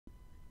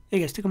Hey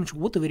guys, take a much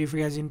what the video for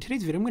you guys. In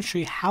today's video, I'm going to show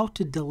you how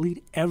to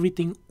delete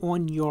everything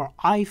on your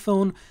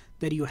iPhone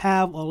that you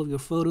have. All of your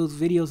photos,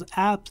 videos,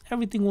 apps,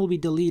 everything will be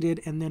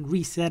deleted and then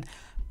reset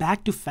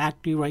back to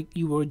factory right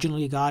you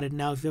originally got it.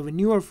 Now if you have a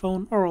newer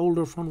phone or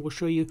older phone, we'll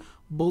show you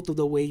both of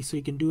the ways so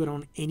you can do it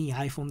on any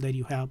iPhone that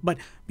you have. But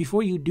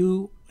before you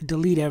do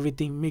delete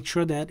everything, make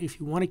sure that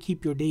if you want to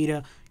keep your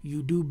data,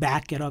 you do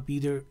back it up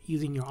either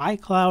using your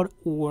iCloud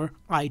or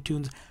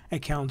iTunes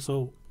account.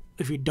 So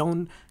if you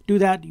don't do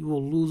that, you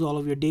will lose all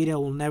of your data,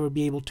 will never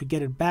be able to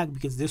get it back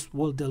because this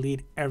will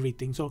delete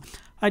everything. So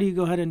how do you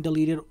go ahead and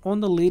delete it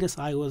on the latest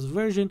iOS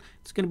version?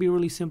 It's going to be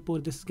really simple.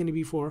 This is going to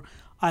be for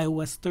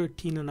iOS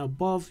 13 and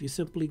above. You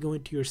simply go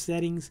into your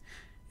settings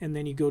and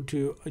then you go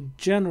to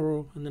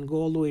general and then go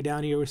all the way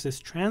down here where it says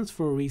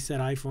transfer reset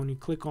iPhone. You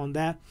click on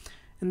that.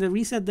 And the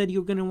reset that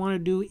you're going to want to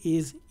do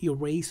is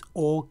erase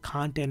all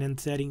content and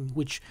setting,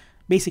 which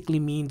basically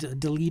means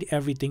delete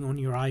everything on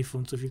your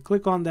iPhone. So if you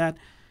click on that,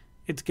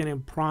 it's going to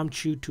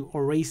prompt you to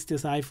erase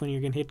this iPhone. You're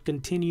going to hit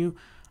continue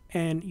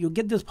and you'll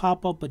get this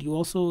pop-up, but you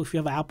also, if you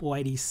have Apple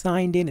ID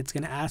signed in, it's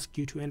going to ask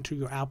you to enter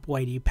your Apple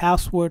ID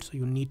password. So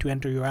you need to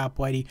enter your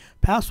Apple ID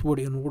password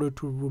in order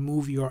to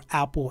remove your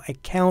Apple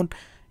account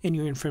and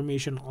your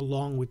information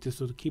along with this.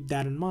 So to keep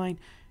that in mind.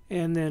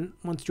 And then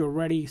once you're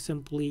ready,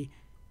 simply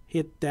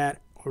hit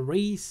that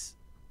erase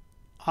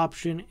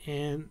option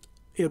and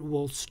it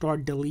will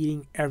start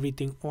deleting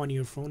everything on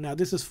your phone. Now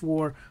this is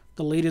for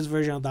the latest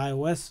version of the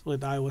iOS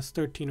with iOS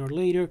 13 or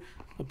later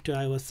up to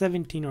iOS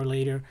 17 or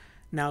later.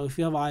 Now if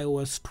you have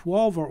iOS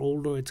 12 or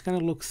older, it's going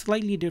to look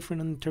slightly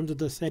different in terms of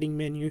the setting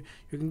menu.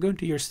 You can go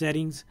into your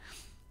settings,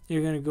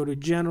 you're going to go to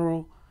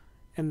general,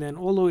 and then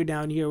all the way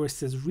down here where it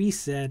says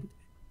reset,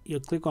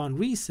 you'll click on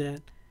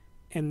reset,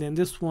 and then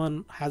this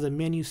one has a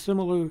menu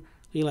similarly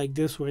like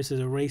this where it says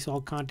erase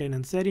all content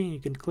and setting. You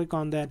can click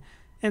on that.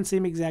 And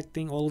same exact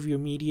thing, all of your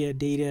media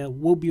data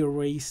will be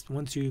erased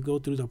once you go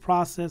through the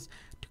process.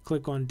 To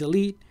click on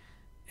delete,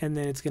 and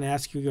then it's going to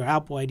ask you your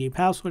Apple ID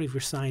password if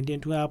you're signed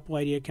into an Apple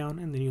ID account,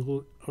 and then you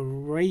will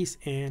erase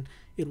and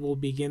it will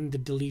begin the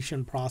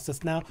deletion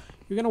process. Now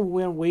you're going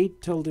to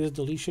wait till this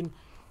deletion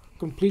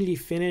completely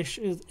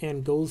finishes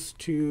and goes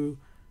to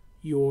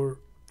your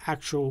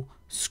actual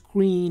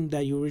screen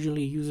that you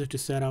originally used it to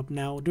set up.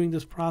 Now during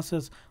this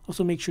process,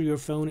 also make sure your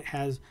phone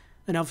has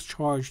enough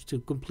charge to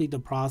complete the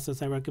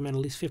process. I recommend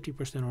at least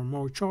 50% or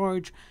more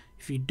charge.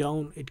 If you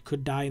don't, it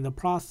could die in the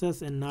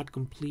process and not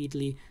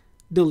completely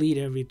delete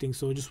everything.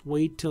 So just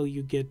wait till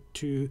you get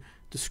to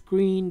the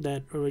screen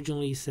that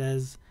originally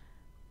says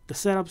the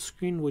setup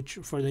screen, which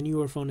for the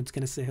newer phone it's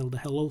going to say the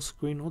hello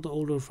screen, or the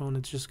older phone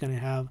it's just going to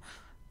have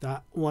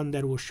that one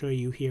that will show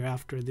you here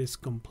after this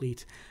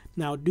completes.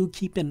 Now do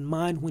keep in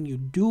mind when you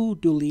do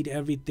delete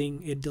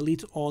everything, it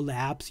deletes all the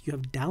apps you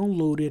have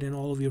downloaded and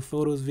all of your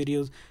photos,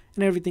 videos,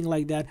 and everything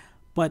like that.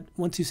 But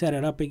once you set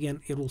it up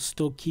again, it will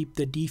still keep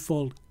the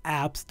default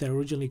apps that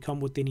originally come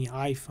with any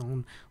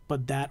iPhone,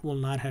 but that will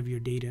not have your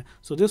data.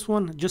 So this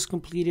one just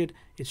completed.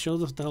 It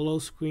shows us the hello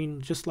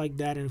screen just like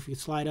that, and if you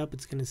slide up,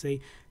 it's going to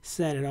say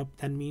set it up.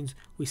 That means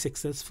we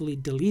successfully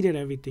deleted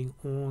everything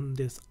on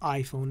this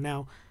iPhone.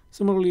 Now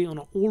similarly on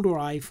an older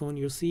iPhone,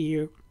 you'll see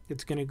here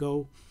it's going to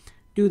go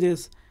do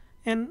this,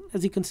 and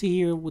as you can see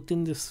here,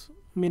 within this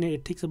minute,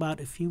 it takes about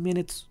a few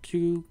minutes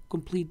to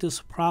complete this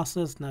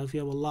process. Now if you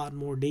have a lot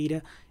more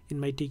data, it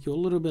might take you a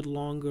little bit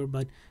longer,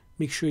 but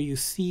make sure you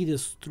see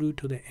this through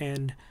to the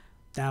end,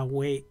 that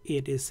way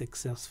it is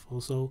successful.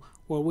 So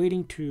we're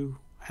waiting to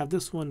have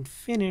this one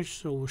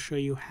finished, so we'll show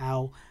you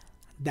how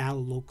that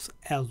looks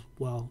as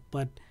well.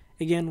 But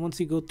again, once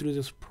you go through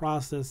this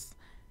process,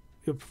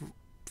 your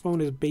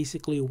phone is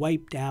basically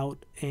wiped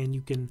out and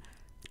you can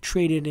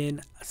trade it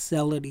in,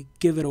 sell it,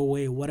 give it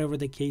away, whatever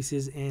the case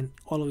is, and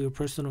all of your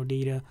personal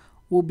data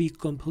will be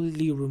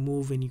completely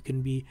removed and you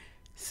can be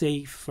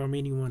safe from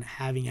anyone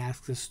having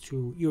access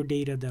to your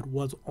data that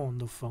was on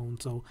the phone.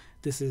 So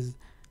this is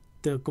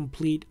the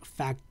complete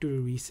factory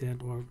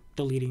reset, or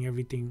deleting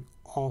everything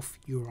off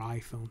your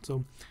iPhone.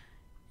 So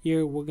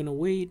here we're gonna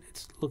wait.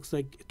 It looks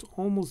like it's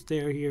almost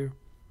there here.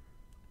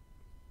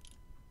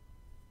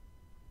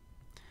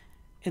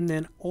 And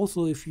then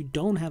also, if you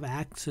don't have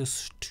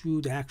access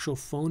to the actual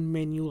phone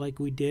menu like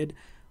we did,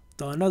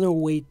 another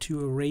way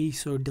to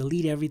erase or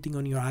delete everything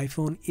on your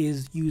iPhone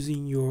is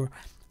using your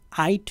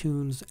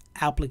iTunes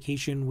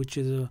application, which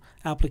is an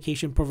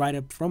application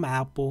provided from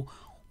Apple,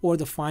 or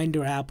the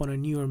Finder app on a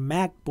newer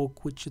MacBook,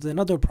 which is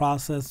another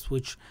process,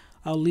 which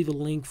I'll leave a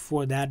link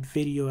for that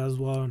video as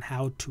well on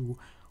how to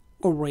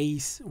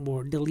erase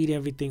or delete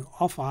everything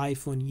off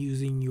iPhone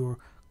using your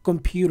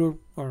computer,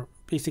 or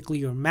basically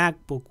your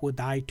MacBook, with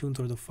iTunes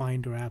or the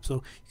Finder app. So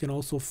you can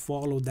also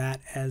follow that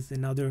as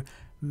another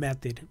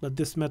method, but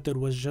this method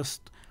was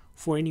just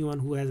for anyone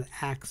who has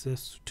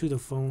access to the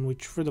phone,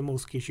 which for the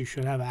most case you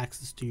should have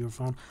access to your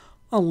phone,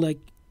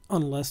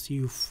 unless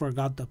you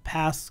forgot the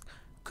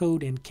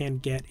passcode and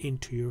can't get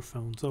into your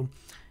phone. So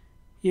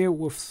here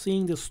we're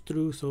seeing this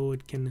through, so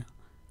it can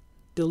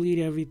delete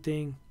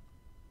everything.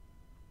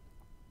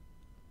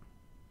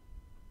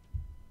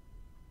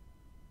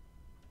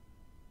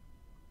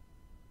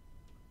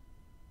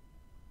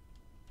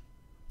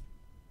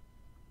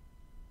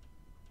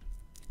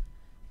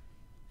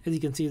 As you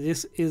can see,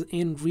 this is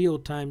in real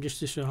time, just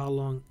to show how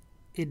long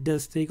it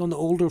does take. On the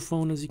older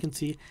phone, as you can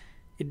see,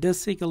 it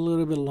does take a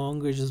little bit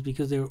longer just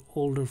because they're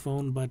older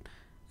phone, but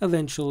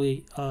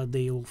eventually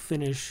they will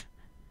finish.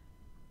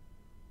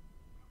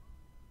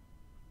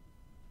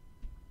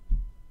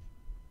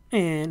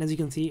 And as you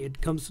can see,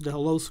 it comes to the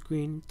hello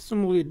screen.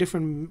 Slightly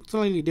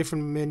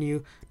different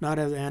menu, not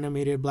as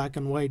animated, black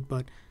and white,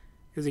 but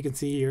as you can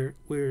see here,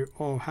 we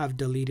all have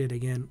deleted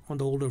again on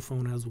the older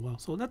phone as well.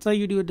 So that's how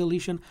you do a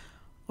deletion,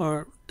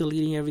 or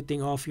deleting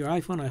everything off your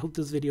iPhone. I hope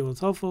this video was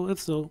helpful. If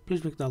so,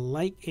 please make the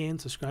like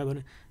and subscribe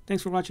button.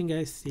 Thanks for watching,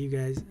 guys. See you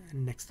guys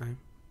next time.